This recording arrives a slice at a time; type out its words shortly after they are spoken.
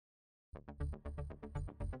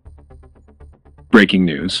Breaking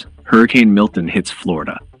news: Hurricane Milton hits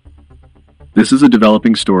Florida. This is a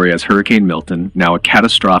developing story as Hurricane Milton, now a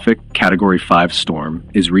catastrophic Category 5 storm,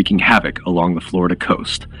 is wreaking havoc along the Florida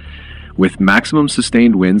coast. With maximum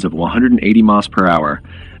sustained winds of 180 miles per hour,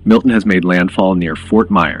 Milton has made landfall near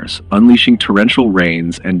Fort Myers, unleashing torrential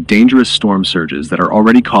rains and dangerous storm surges that are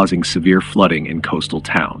already causing severe flooding in coastal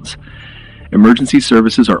towns. Emergency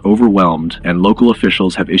services are overwhelmed, and local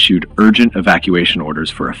officials have issued urgent evacuation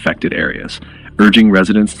orders for affected areas, urging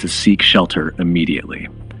residents to seek shelter immediately.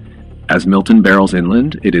 As Milton barrels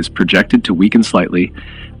inland, it is projected to weaken slightly,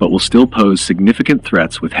 but will still pose significant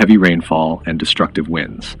threats with heavy rainfall and destructive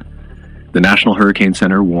winds. The National Hurricane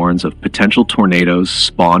Center warns of potential tornadoes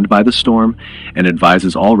spawned by the storm and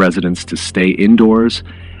advises all residents to stay indoors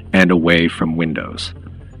and away from windows.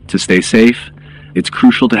 To stay safe, it's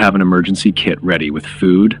crucial to have an emergency kit ready with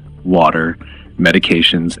food, water,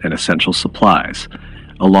 medications, and essential supplies,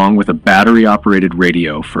 along with a battery-operated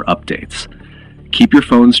radio for updates. Keep your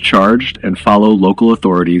phones charged and follow local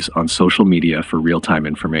authorities on social media for real-time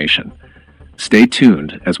information. Stay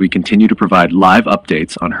tuned as we continue to provide live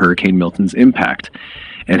updates on Hurricane Milton's impact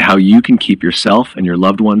and how you can keep yourself and your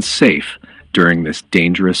loved ones safe during this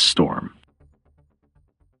dangerous storm.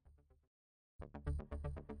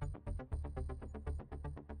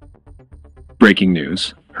 Breaking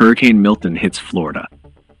news: Hurricane Milton hits Florida.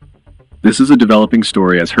 This is a developing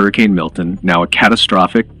story as Hurricane Milton, now a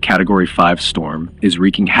catastrophic Category 5 storm, is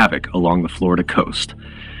wreaking havoc along the Florida coast.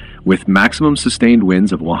 With maximum sustained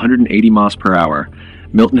winds of 180 miles per hour,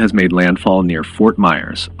 Milton has made landfall near Fort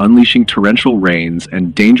Myers, unleashing torrential rains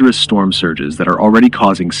and dangerous storm surges that are already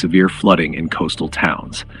causing severe flooding in coastal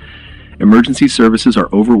towns. Emergency services are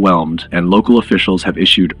overwhelmed, and local officials have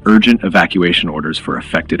issued urgent evacuation orders for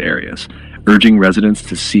affected areas, urging residents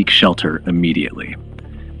to seek shelter immediately.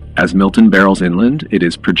 As Milton barrels inland, it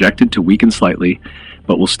is projected to weaken slightly,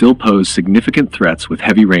 but will still pose significant threats with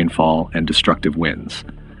heavy rainfall and destructive winds.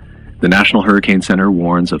 The National Hurricane Center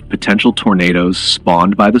warns of potential tornadoes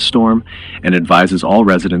spawned by the storm and advises all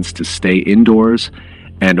residents to stay indoors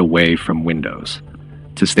and away from windows.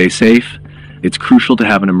 To stay safe, it's crucial to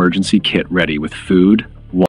have an emergency kit ready with food,